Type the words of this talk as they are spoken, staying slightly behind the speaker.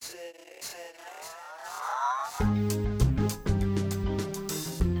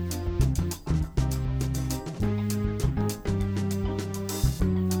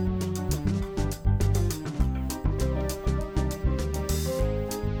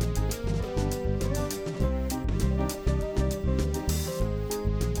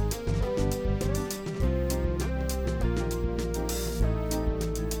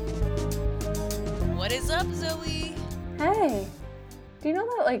What is up, Zoe? Hey, do you know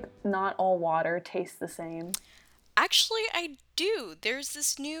that not all water tastes the same? Actually, I do. There's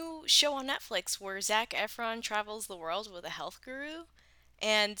this new show on Netflix where Zac Efron travels the world with a health guru,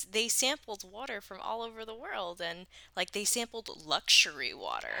 and they sampled water from all over the world, and they sampled luxury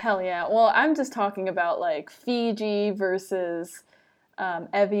water. Hell yeah. Well, I'm just talking about like Fiji versus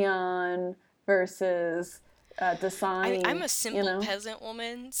Evian versus I'm Dasani, a you simple know? peasant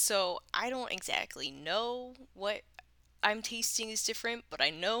woman, so I don't exactly know what I'm tasting is different, but I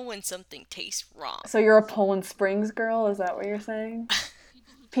know when something tastes wrong. So you're a Poland Springs girl, is that what you're saying?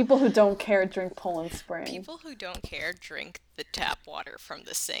 People who don't care drink Poland Spring. People who don't care drink the tap water from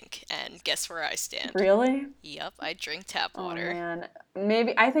the sink, and guess where I stand? Really? Yep, I drink tap Oh water. man.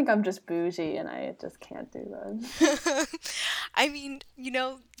 Maybe I think I'm just bougie and I just can't do that. I mean,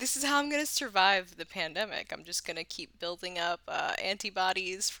 this is how I'm gonna survive the pandemic. I'm just gonna keep building up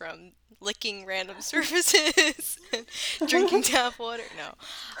antibodies from licking random surfaces and drinking tap water.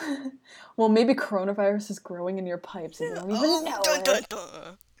 No. Well, maybe coronavirus is growing in your pipes and you don't even Oh, know dun dun it.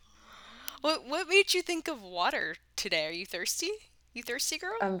 dun. What made you think of water today? Are you thirsty? You thirsty,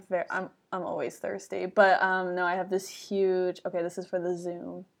 girl? I'm always thirsty. But no, I have this huge, okay, this is for the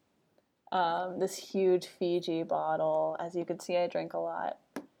Zoom. This huge Fiji bottle. As you can see, I drink a lot.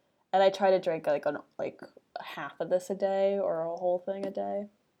 And I try to drink like half of this a day or a whole thing a day.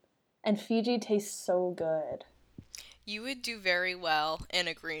 And Fiji tastes so good. You would do very well in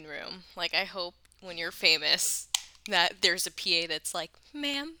a green room. Like, I hope when you're famous that there's a PA that's like,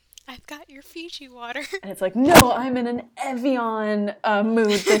 ma'am, I've got your Fiji water. And it's like, no, I'm in an Evian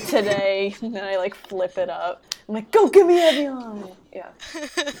mood for today. And then I like flip it up. I'm like, go give me Evian. Yeah.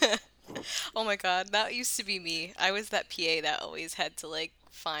 Oh my god, that used to be me. I was that PA that always had to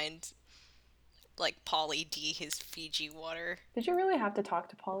find Pauly D his Fiji water. Did you really have to talk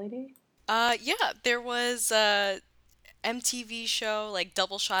to Pauly D? Yeah, there was a MTV show like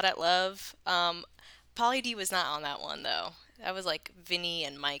Double Shot at Love. Pauly D was not on that one though. That was like Vinny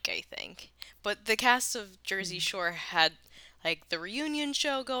and Mike, I think. But the cast of Jersey Shore had the reunion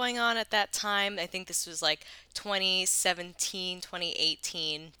show going on at that time. I think this was like 2017,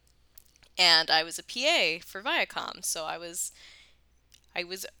 2018. And I was a PA for Viacom, so I was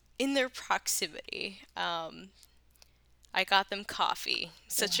in their proximity. I got them coffee.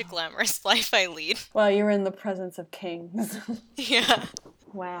 Such a glamorous life I lead. Well, you were in the presence of kings. Yeah.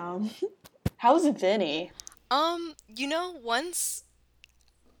 Wow. How's Vinny? Once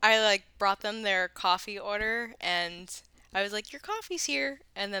I brought them their coffee order and I was like, "Your coffee's here."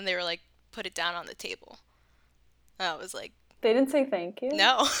 And then they were like, "Put it down on the table." And I was like, They didn't say thank you?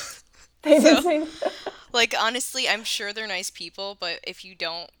 "No." They So, didn't say honestly, I'm sure they're nice people, but if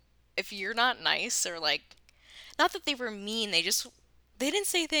you're not nice or not that they were mean, they didn't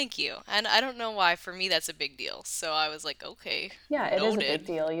say thank you. And I don't know why. For me, that's a big deal. So I was like, okay, Yeah, it is a big noted.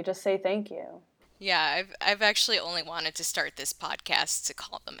 deal. You just say thank you. Yeah, I've actually only wanted to start this podcast to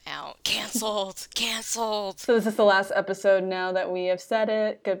call them out. Canceled, canceled. So this is the last episode now that we have said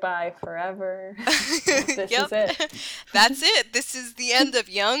it. Goodbye forever. This Yep, is it. that's it. This is the end of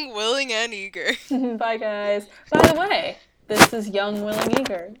Young, Willing, and Eager. Bye, guys. By the way, this is Young, Willing,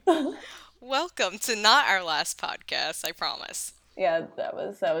 Eager. Welcome to not our last podcast, I promise. Yeah, that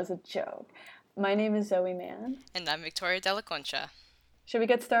was a joke. My name is Zoe Mann. And I'm Victoria Della Concha. Should we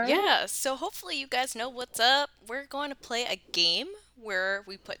get started? Yeah, so hopefully you guys know what's up. We're going to play a game where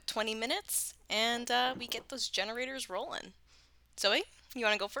we put 20 minutes and we get those generators rolling. Zoe, you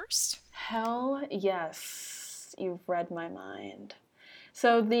want to go first? Hell yes. You've read my mind.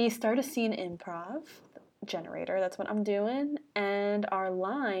 So the start a scene improv generator, that's what I'm doing. And our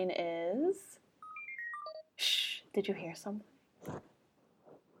line is, shh, did you hear something?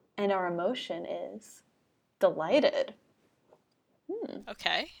 And our emotion is delighted.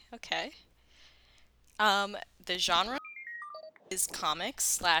 Okay, okay. The genre is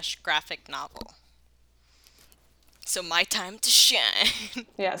comics/graphic novel. So my time to shine.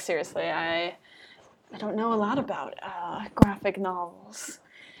 Yeah, seriously, I don't know a lot about graphic novels.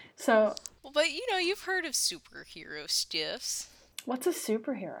 So, Well, but you've heard of superhero stiffs. what's a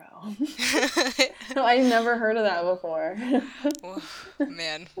superhero? No, I've never heard of that before. Oh,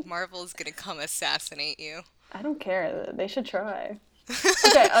 man, Marvel is gonna come assassinate you. I don't care. They should try.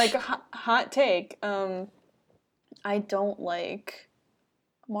 Okay, like hot take. I don't like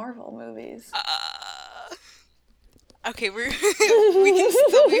Marvel movies. Uh, okay, we can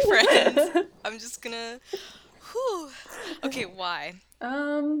still be friends. I'm just gonna. Whew. Okay, why?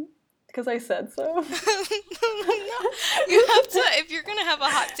 um, because I said so. No, you have to. If you're gonna have a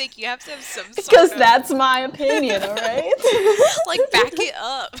hot take, you have to have some sort Because of that's my opinion, all right? like back it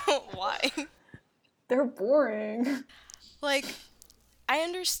up. Why? They're boring. Like, I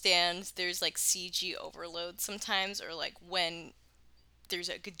understand there's like CG overload sometimes, or like when there's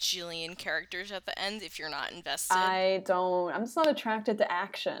a gajillion characters at the end if you're not invested. I'm just not attracted to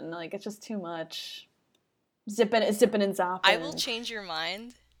action. Like, it's just too much. Zipping and I will zopping. change your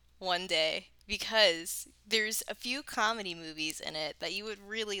mind one day because there's a few comedy movies in it that you would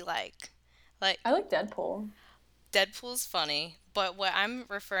really like. Like, I like Deadpool. Deadpool's funny, but what I'm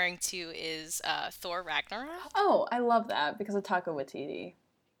referring to is Thor Ragnarok. Oh, I love that because of Taika Waititi.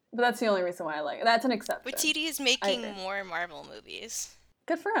 But that's the only reason why I like it. That's an exception. Waititi is I making agree. more Marvel movies.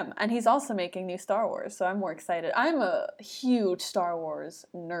 Good for him. And he's also making new Star Wars, so I'm more excited. I'm a huge Star Wars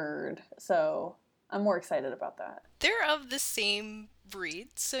nerd, so I'm more excited about that. They're of the same breed,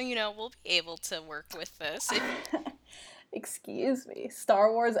 so we'll be able to work with this. If Excuse me.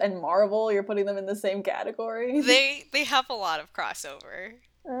 Star Wars and Marvel, you're putting them in the same category? they have a lot of crossover.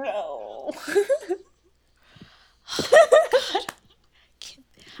 No.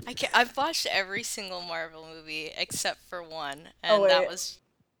 God, I've watched every single Marvel movie except for one, Oh, and that wait. was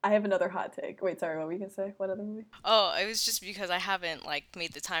I have another hot take. Wait, sorry, what were you going to say? What other movie? oh, it was just because I haven't like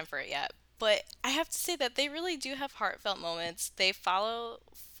made the time for it yet. But I have to say that they really do have heartfelt moments. They follow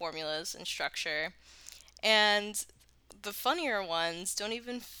formulas and structure, and the funnier ones don't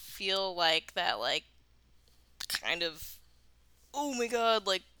even feel like that like kind of oh my god,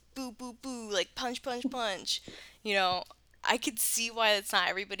 like boo boo boo, like punch punch punch. You know, I could see why it's not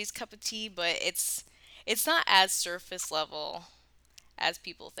everybody's cup of tea, but it's not as surface level as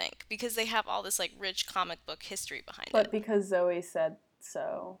people think because they have all this like rich comic book history behind But it. because Zoe said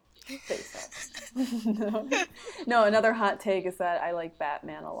so, they said. No. No, another hot take is that I like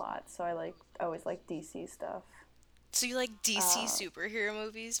Batman a lot, so I always like DC stuff. So you like DC Uh, superhero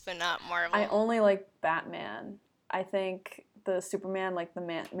movies, but not I Marvel? only like Batman. I think the Superman, like the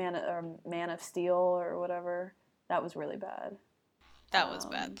Man of Steel or whatever, that was really bad. That was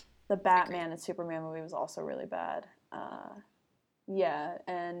bad. The Agreed. Batman and Superman movie was also really bad. Yeah,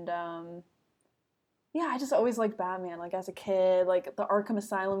 and yeah, I just always liked Batman. Like as a kid, like the Arkham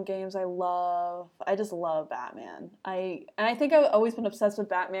Asylum games, I love. I just love Batman. I think I've always been obsessed with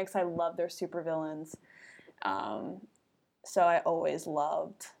Batman because I love their supervillains. Um, so I always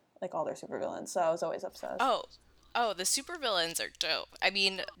loved like all their supervillains. So I was always obsessed. Oh, oh, the supervillains are dope. I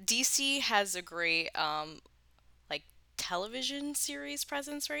mean, DC has a great like television series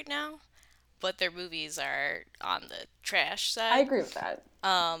presence right now, but their movies are on the trash I side. agree with that.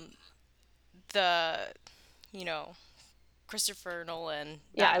 Um, the you know Christopher Nolan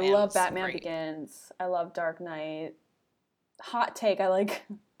Yeah, I Batman love was Batman great. Begins. I love Dark Knight. Hot take, I like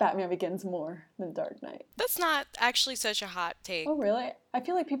Batman Begins more than Dark Knight. That's not actually such a hot take. Oh, really? I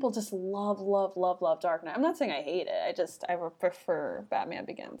feel like people just love Dark Knight. I'm not saying I hate it. I prefer Batman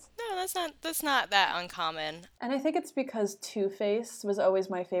Begins. No, that's not that uncommon. And I think it's because Two Face was always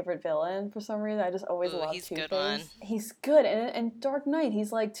my favorite villain for some reason. I just always Ooh, loved he's a Two good one. Face. He's good. And Dark Knight,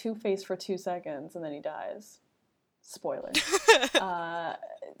 he's like Two Face for 2 seconds and then he dies. Spoiler. Uh,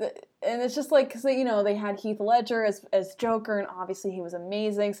 and it's just like because they had Heath Ledger as Joker, and obviously he was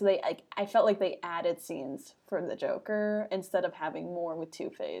amazing. So I felt like they added scenes for the Joker instead of having more with Two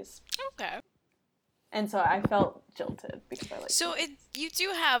Face, Okay. and so I felt jilted because I like Two So Face. you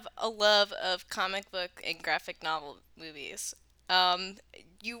do have a love of comic book and graphic novel movies.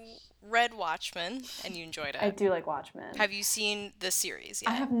 You read Watchmen and you enjoyed I it. do like Watchmen. Have you seen the series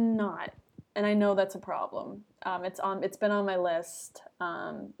I yet? have not, and I know that's a problem. It's been on my list.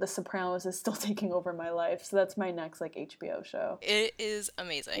 The Sopranos is still taking over my life, so that's my next like HBO show. It is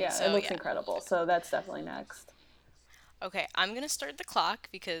amazing. Yeah, it So looks yeah. incredible. So that's definitely next. Okay, I'm gonna start the clock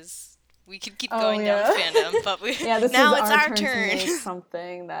because we could keep Oh going down the yeah. fandom, but Yeah, this is now it's our our turn to turn. make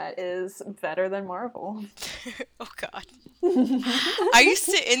something that is better than Marvel. Oh God. I used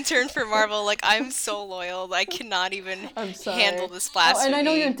to intern for Marvel. Like I'm so loyal. I cannot even I'm handle sorry. this Oh, and I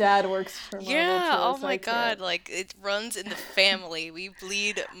know your blasphemy. dad works for Marvel Yeah, too, oh so my I God, can't. like it runs in the family. We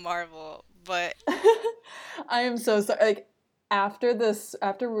bleed Marvel. But I am so sorry. Like after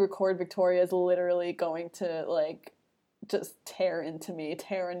we record, Victoria is literally going to like just tear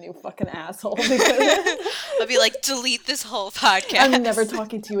a new fucking asshole because I'll be like, delete this whole I'm never podcast.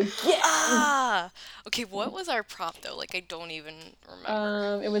 talking to you again. Ah, okay, what was our prop though? Like I don't even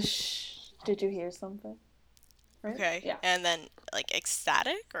remember. It was. Did you hear something? right? Okay. Yeah. And then like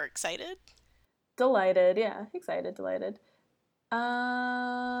ecstatic or excited? Delighted. Yeah, excited, delighted. Okay,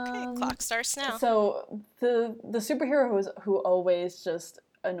 Um, clock starts now. so the superhero who always just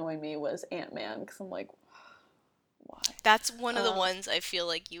annoy me was Ant-Man because I'm like, why? That's one of the Uh, ones I feel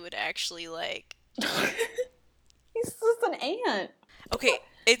like you would actually like. he's just an ant. Okay,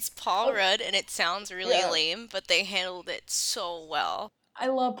 it's Paul Oh, Rudd and it sounds really yeah. lame, but they handled it so well. I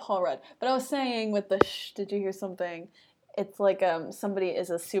love Paul Rudd, but I was saying with the did you hear something? It's like somebody is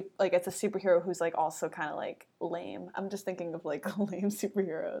like it's a superhero who's like also kind of like lame. I'm just thinking of like lame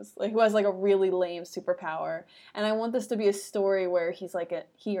superheroes, like who has like a really lame superpower. And I want this to be a story where he's like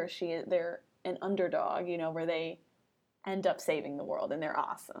he or she they're an underdog, you know, where they end up saving the world and they're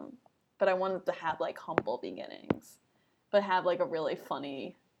awesome. But I want them to have like humble beginnings, but have like a really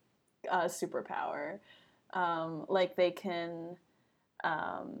funny superpower. Like they can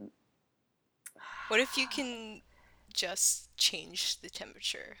um, What if you can just change the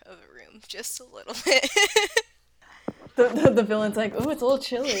temperature of a room just a little bit? the villain's like, "Ooh, it's a little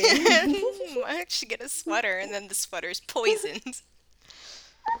chilly." I actually get a sweater and then the sweater's poisoned.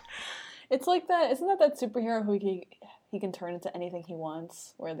 It's like that. Isn't that superhero who he can turn into anything he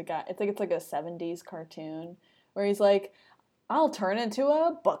wants? Where the guy, it's like a '70s cartoon where he's like, "I'll turn into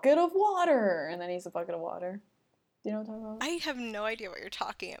a bucket of water," and then he's a bucket of water. Do you know what I'm talking I have no idea what you're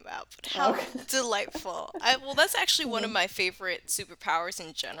talking about, but about? how delightful. Well, that's actually one of Okay. my favorite superpowers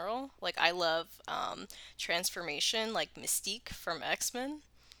in general. Like, I love transformation, like Mystique from X-Men.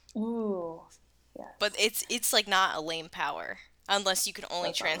 Ooh, But yes, it's like not a lame power, unless you can only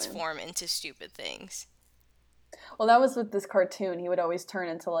that's not lame. transform into stupid things. Well, that was with this cartoon. He would always turn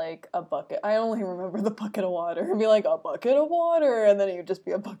into like a bucket. I only remember the bucket of water. He'd be like a bucket of water, and then he would just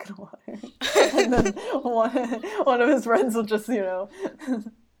be a bucket of water. And then one of his friends will just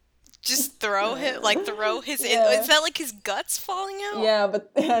Just throw him, like throw his, is yeah, that like his guts falling out? yeah,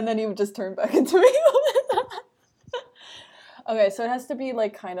 but and then he would just turn back into me. Okay, so it has to be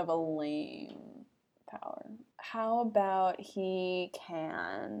like kind of a lame power. How about he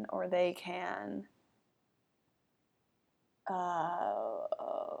can or they can? Uh,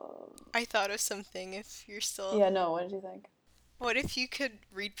 I thought of something if you're still. yeah, no. What did you think? What if you could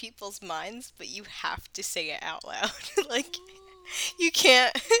read people's minds, but you have to say it out loud? Like, you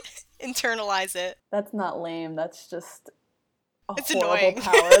can't internalize it. That's not lame. That's just a It's horrible annoying.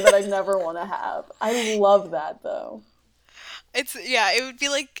 power that I never want to have. I love that though. Yeah, it would be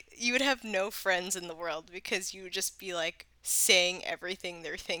like you would have no friends in the world because you would just be like saying everything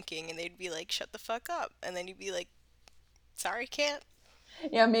they're thinking and they'd be like, shut the fuck up. And then you'd be like, sorry, can't.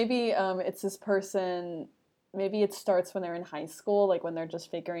 Yeah, maybe it's this person. Maybe it starts when they're in high school, like when they're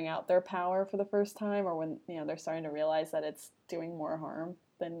just figuring out their power for the first time, or when they're starting to realize that it's doing more harm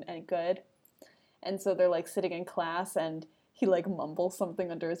than any good. And so they're like sitting in class, and he like mumbles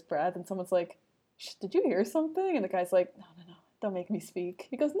something under his breath, and someone's like, "Did you hear something?" And the guy's like, "No, no, no, don't make me speak."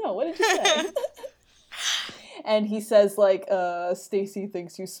 He goes, "No, what did you say?" And he says like Stacy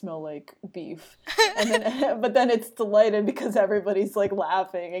thinks you smell like beef, and then but then it's delighted because everybody's like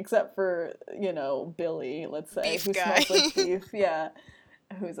laughing except for Billy, let's say, Beef who guy. smells like beef. Yeah,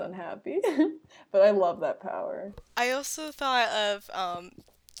 who's unhappy. But I love that power. I also thought of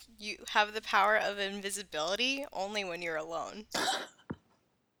you have the power of invisibility only when you're alone.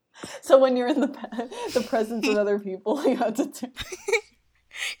 So when you're in the presence of other people, you have to do.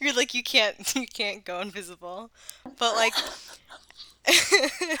 You're like you can't go invisible. But like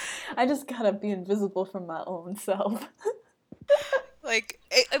I just gotta be invisible from my own self.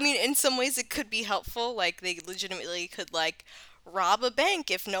 I mean, in some ways it could be helpful. Like they legitimately could like rob a bank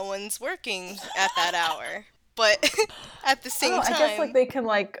if no one's working at that hour. But at the Oh, same I guess like time, they can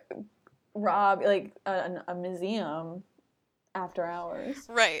like rob like a museum after hours.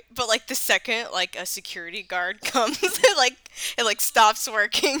 right? But like the second like a security guard comes, it like stops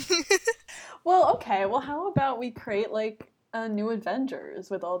working. Well, okay. Well, how about we create like a new Avengers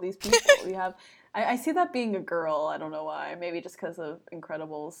with all these people? We have. I see that being a girl. I don't know why. Maybe just because of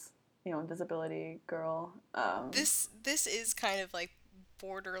Incredibles, Invisibility Girl. This is kind of like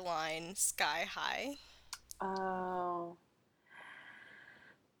borderline sky high. Oh,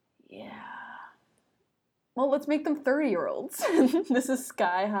 yeah. Well, let's make them 30-year-olds. This is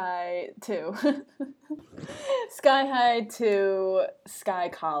Sky High 2. Sky High to Sky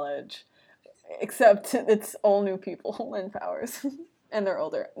College. Except it's all new people and powers. And they're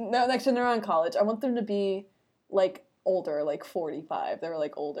older. No, actually, they're on college. I want them to be like older, like 45. They're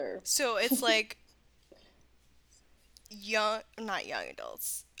like older. So it's like young, not young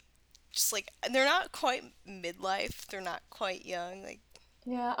adults. Just like they're not quite midlife, they're not quite young. Like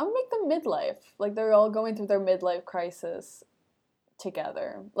Yeah, I'll make them midlife. Like they're all going through their midlife crisis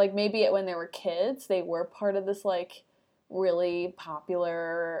together. Like maybe when they were kids, they were part of this like really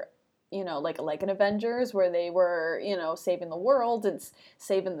popular, like an Avengers where they were, saving the world and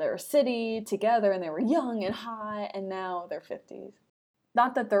saving their city together and they were young and hot and now they're 50s.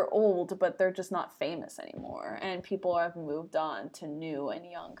 Not that they're old, but they're just not famous anymore and people have moved on to new and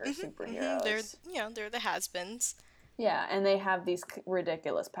younger They're, superheroes. they're the has-beens. Yeah, and they have these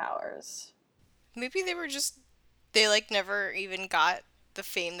ridiculous powers. Maybe they like never even got the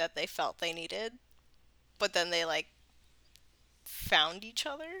fame that they felt they needed, but then they like found each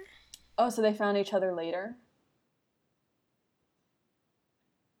other. Oh, so they found each other later?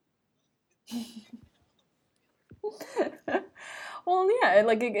 Well, yeah,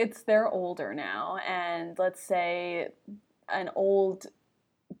 like it's they're older now, and let's say an old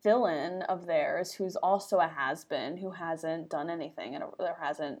villain of theirs who's also a has been who hasn't done anything and or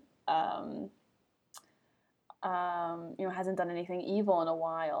hasn't hasn't done anything evil in a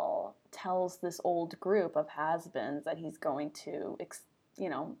while tells this old group of has-beens that he's going to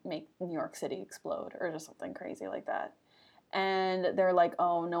make New York City explode or just something crazy like that, and they're like,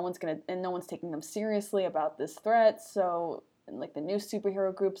 oh, no one's taking them seriously about this threat. So, and, like, the new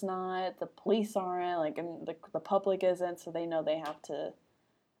superhero group's not, the police aren't, like, and the public isn't. So they know they have to,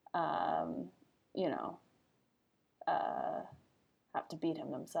 um, you know, uh, have to beat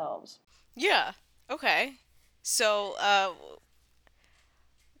him themselves. Yeah. Okay. So,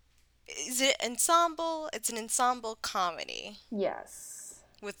 is it ensemble? It's an ensemble comedy Yes,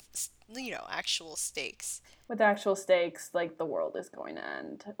 with, actual stakes. with actual stakes, like the world is going to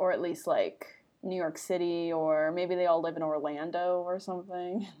end, or at least like New York City, or maybe they all live in Orlando or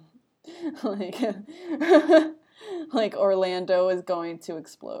something. like, like Orlando is going to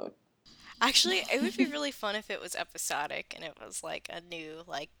explode. Actually, it would be really fun if it was episodic and it was like a new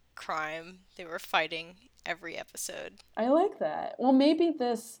like crime they were fighting every episode. I like that. Well, maybe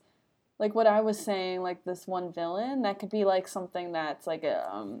this, like what I was saying, like this one villain, that could be like something that's like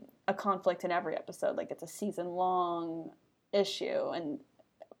a conflict in every episode. Like it's a season long issue, and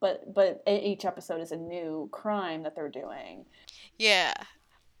but each episode is a new crime that they're doing. Yeah,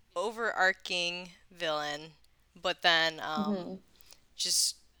 overarching villain, but then Hmm.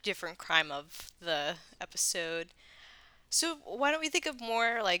 just different crime of the episode. So why don't we think of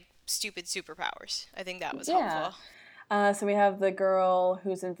more like stupid superpowers? I think that was Yeah. helpful. So we have the girl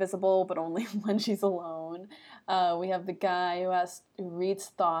who's invisible, but only when she's alone. We have the guy who reads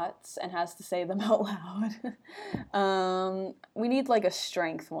thoughts and has to say them out loud. We need like a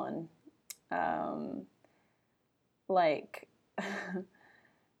strength one, um, like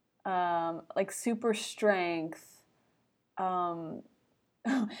like super strength. Um,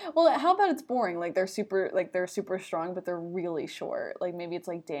 well, how about it's boring? Like they're super strong, but they're really short. Like maybe it's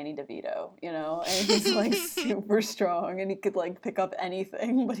like Danny DeVito, and he's like super strong and he could like pick up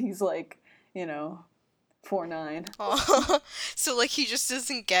anything, but he's like, you know, 4'9". Aw. So like he just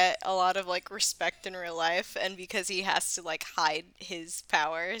doesn't get a lot of like respect in real life, and because he has to like hide his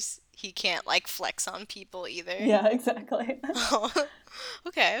powers, he can't like flex on people either. Yeah, exactly. Oh,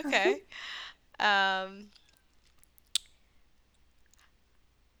 okay, okay. Um,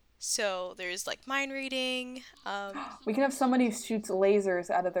 so there's like mind reading. We can have somebody who shoots lasers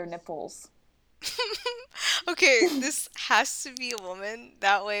out of their nipples. Okay, this has to be a woman.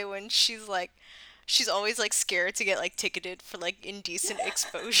 That way, when she's always like scared to get like ticketed for like indecent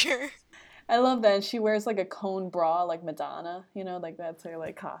exposure. I love that. And she wears like a cone bra, like Madonna. Like that's her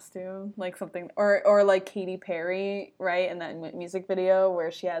like costume, like something, or like Katy Perry, right? In that music video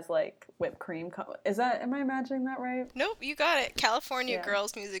where she has like whipped cream. Is that? Am I imagining that right? Nope, you got it. California Yeah.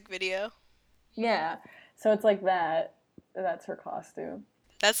 Girls music video. Yeah. So it's like that. That's her costume.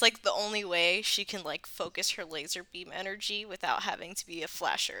 That's like the only way she can like focus her laser beam energy without having to be a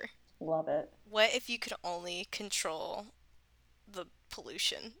flasher. Love it. What if you could only control the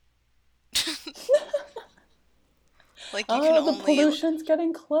pollution? Like you can Oh, the only pollution's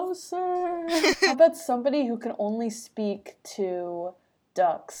getting closer. How about somebody who can only speak to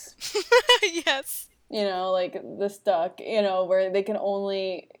ducks? Yes. Like this duck, where they can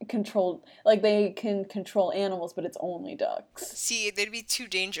only control, like they can control animals, but it's only ducks. See, they'd be too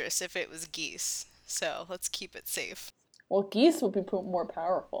dangerous if it was geese. So let's keep it safe. Well, geese would be more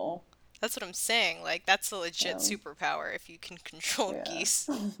powerful. That's what I'm saying. Like that's a legit Yeah, superpower if you can control yeah. geese.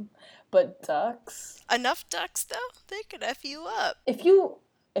 But ducks, Enough ducks though, they could F you up. if you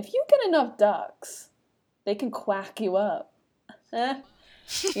get enough ducks, they can quack you up. Eh?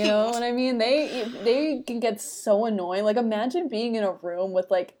 You know what I mean? They can get so annoying. Like imagine being in a room with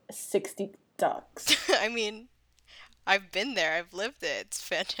like 60 ducks. I mean, I've been there. I've lived it. It's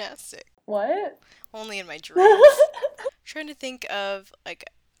fantastic. What? Only in my dreams. Trying to think of like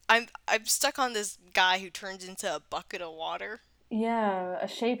I'm stuck on this guy who turns into a bucket of water. Yeah, a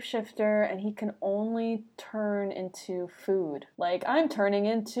shapeshifter, and he can only turn into food. Like, I'm turning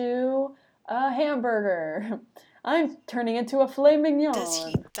into a hamburger. I'm turning into a filet Does he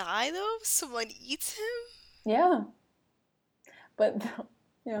mignon. die though? Someone eats him? Yeah, but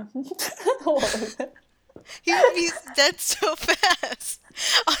yeah. What was it? He would be dead so fast.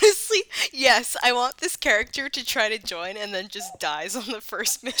 Honestly, yes, I want this character to try to join and then just dies on the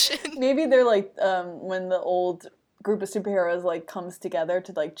first mission. Maybe they're like when the old group of superheroes like comes together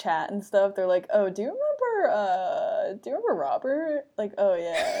to like chat and stuff. They're like, "Oh, do you remember Robert?" Like, "Oh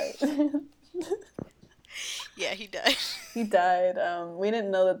yeah." Yeah, he died. He died. We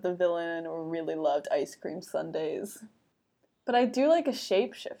didn't know that the villain really loved ice cream sundaes. But I do like a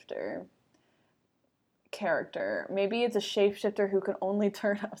shapeshifter character. Maybe it's a shapeshifter who can only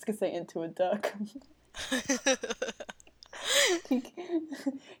turn, I was gonna say, into a duck. he,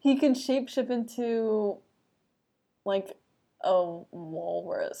 he can shapeshift into like a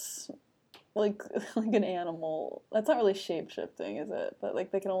walrus. Like like an animal. That's not really shapeshifting, is it? But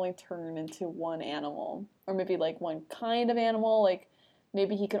like they can only turn into one animal. Or maybe like one kind of animal. Like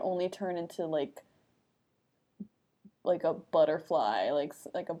maybe he can only turn into like a butterfly, like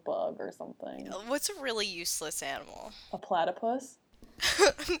a bug or something. What's a really useless animal? A platypus?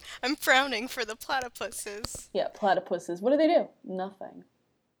 I'm frowning for the platypuses. Yeah, platypuses. What do? Nothing.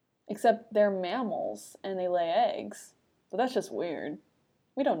 Except they're mammals and they lay eggs. So that's just weird.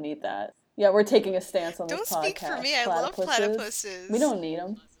 We don't need that. Yeah, we're taking a stance on this Don't speak for podcast. me, I love Platypuses. We platypuses. don't need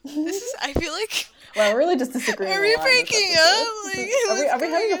them. This is, I feel like, Wow, we're really just disagreeing are a we lot in this breaking episode. up? Like, Are we what's having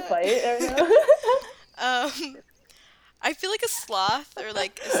going a fight right now? on? I feel like a sloth or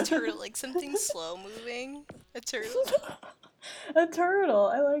like a turtle, like something slow moving. A turtle. A turtle,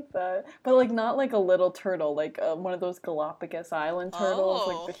 I like that. But like not like a little turtle, like one of those Galapagos Island turtles,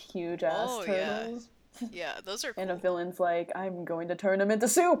 like the Oh, huge ass oh yeah, turtles. yeah. Those are And a cool. villain's like, I'm going to turn him into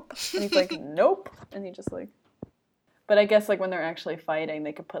soup. And he's like, nope. And he just like. But I guess like when they're actually fighting,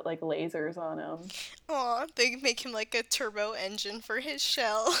 they could put like lasers on him. Aw, they make him like a turbo engine for his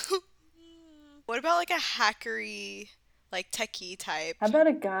shell. What about like a hackery, like techie type? How about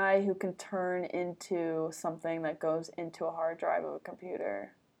a guy who can turn into something that goes into a hard drive of a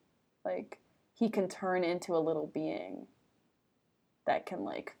computer? Like he can turn into a little being that can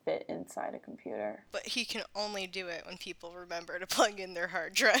like fit inside a computer. But he can only do it when people remember to plug in their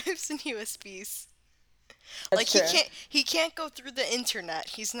hard drives and USBs. That's Like true. he can't go through the internet.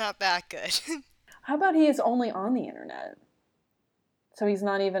 He's not that good. How about he is only on the internet? So he's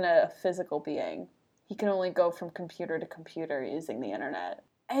not even a physical being. He can only go from computer to computer using the internet.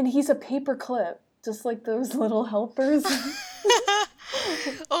 And he's a paperclip, just like those little helpers.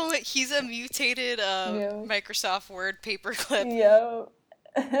 Oh, wait, he's a mutated Yeah. Microsoft Word paperclip. Yeah.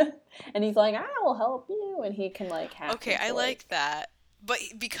 And he's like, I will help you. And he can like hack Okay, I into like. like that. But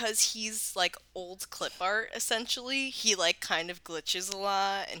because he's like old clip art essentially, he like kind of glitches a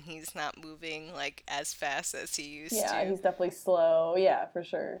lot and he's not moving like as fast as he used Yeah, to. he's definitely slow. Yeah, for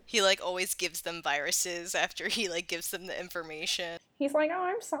sure. He like always gives them viruses after he like gives them the information. He's like, oh,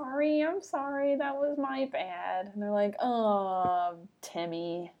 I'm sorry, that was my bad. And they're like, oh,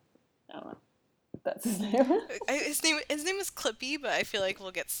 Timmy. I don't know. That's his name. His name is Clippy, but I feel like we'll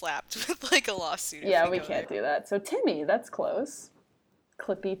get slapped with like a lawsuit if Yeah, we we go there. can't do that. So Timmy, that's close.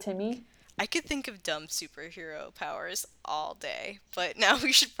 Clippy Timmy. I could think of dumb superhero powers all day, but now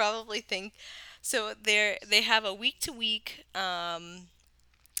we should probably think. So they have a week to week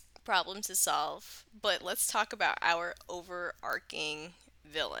problem to solve, but let's talk about our overarching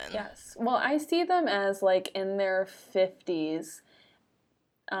villain. Yes. Well, I see them as like in their 50s,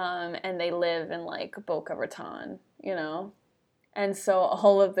 and they live in like Boca Raton, you know? And so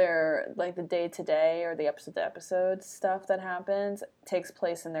all of their like the day to day or the episode to episode stuff that happens takes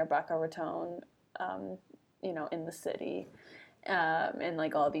place in their Boca Raton, um, in the city, and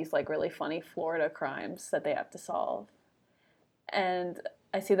like all these like really funny Florida crimes that they have to solve. And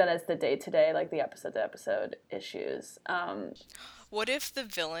I see that as the day to day, like the episode to episode issues. What if the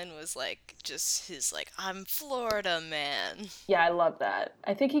villain was like just his like I'm Florida man? Yeah, I love that.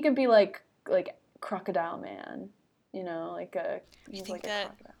 I think he could be like Crocodile Man, You he's think like a that?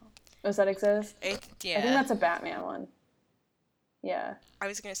 crocodile. Does that exist? I think Yeah, that's a Batman one. Yeah, I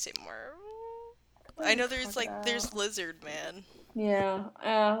was gonna say more. like I a know there's crocodile. Lizard Man.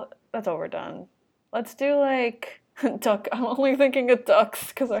 Yeah, that's overdone. Let's do like duck. I'm only thinking of ducks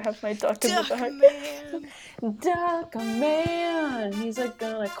because I have my duck in the Duck back. Man. Duck man, he's like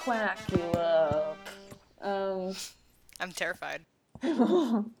gonna quack you up. Um, I'm terrified.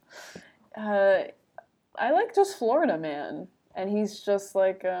 uh, I like just Florida man, and he's just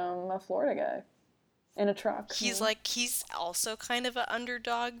like a Florida guy in a truck. You know? He's also kind of an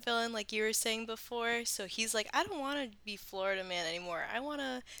underdog villain, like you were saying before. So he's like, I don't want to be Florida man anymore. I want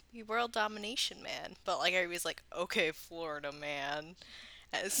to be world domination man. But like everybody's like, okay, Florida man.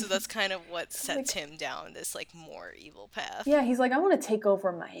 And so that's kind of what sets Like, him down this like more evil path. yeah, he's like, I want to take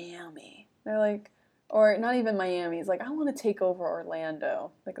over Miami. They're like, or not even Miami. He's like, I want to take over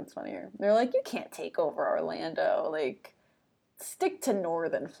Orlando. I think that's funnier. They're like, you can't take over Orlando. Like, stick to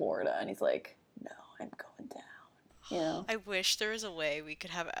northern Florida. And he's like, no, I'm going down. You know? I wish there was a way we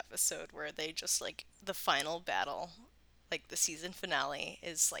could have an episode where they just like the final battle, like the season finale,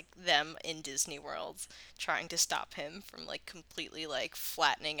 is like them in Disney World trying to stop him from like completely like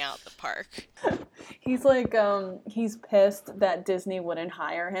flattening out the park. He's like, he's pissed that Disney wouldn't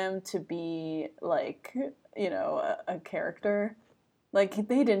hire him to be like, you know, a character. Like,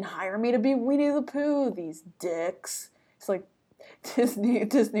 they didn't hire me to be Winnie the Pooh, these dicks. It's like,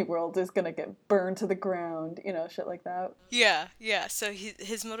 Disney World is gonna get burned to the ground, you know, shit like that. Yeah, yeah. So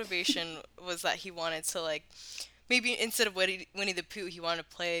his motivation was that he wanted to like maybe instead of Winnie the Pooh, he wanted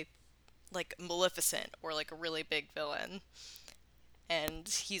to play like Maleficent or like a really big villain. And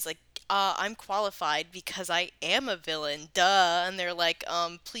he's like, I'm qualified because I am a villain, duh. And they're like,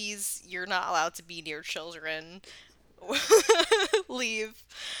 please, you're not allowed to be near children. Leave.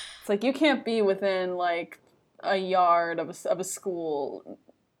 It's like, you can't be within like a yard of a school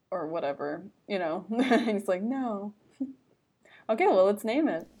or whatever, you know. And he's like, no. Okay, well, let's name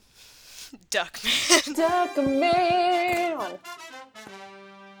it. Duckman.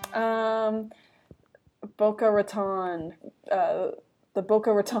 Duckman. Um, Boca Raton. The Boca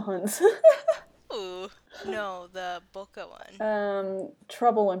Ratons. Ooh, no, the Boca one.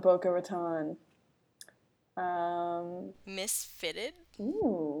 Trouble in Boca Raton. Um, Misfitted?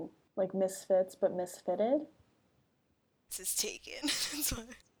 ooh, like misfits but misfitted. This is taken. That's why.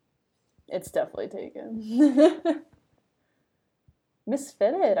 It's definitely taken.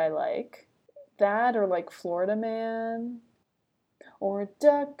 Misfitted, I like that, or like Florida Man, or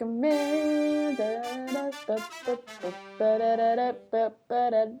Duck Man.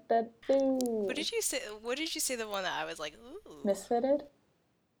 What did you say the one that I was like, ooh. Misfitted.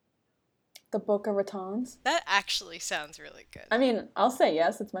 The Boca Ratons. That actually sounds really good. I mean, I'll say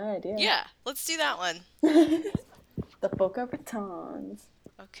yes. It's my idea. Yeah, let's do that one. The Boca Ratons.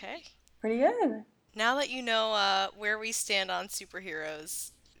 Okay. Pretty good. Now that you know where we stand on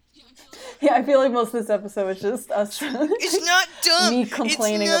superheroes, Yeah, I feel like most of this episode is just us. it's not dumb. Me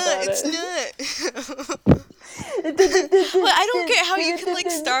complaining about it's it. It's not. Well, I don't get how you can like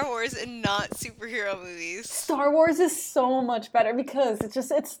Star Wars and not superhero movies. Star Wars is so much better because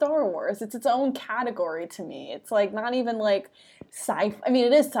it's Star Wars. It's its own category to me. It's like not even like I mean,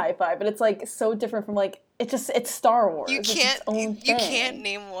 it is sci-fi, but it's like so different from like it's Star Wars. You It's can't its own you thing. can't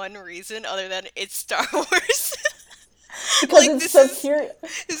name one reason other than it's Star Wars. Because Like it's superior.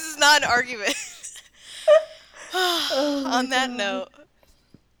 this is not an argument. Oh my On that God. note,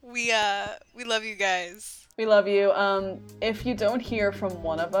 we love you guys. We love you. If you don't hear from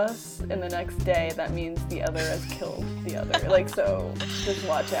one of us in the next day, that means the other has killed the other. Like, so just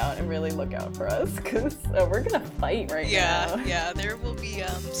watch out and really look out for us, because we're gonna fight right now. Yeah, there will be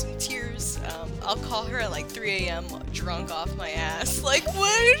some tears. I'll call her at like 3 a.m. drunk off my ass. Like,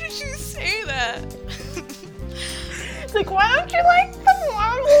 why did you say that? It's like, why don't you like the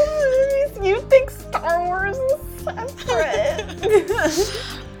Marvel movies? You think Star Wars is separate?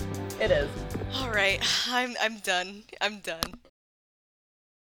 It is. All right, I'm done. I'm done.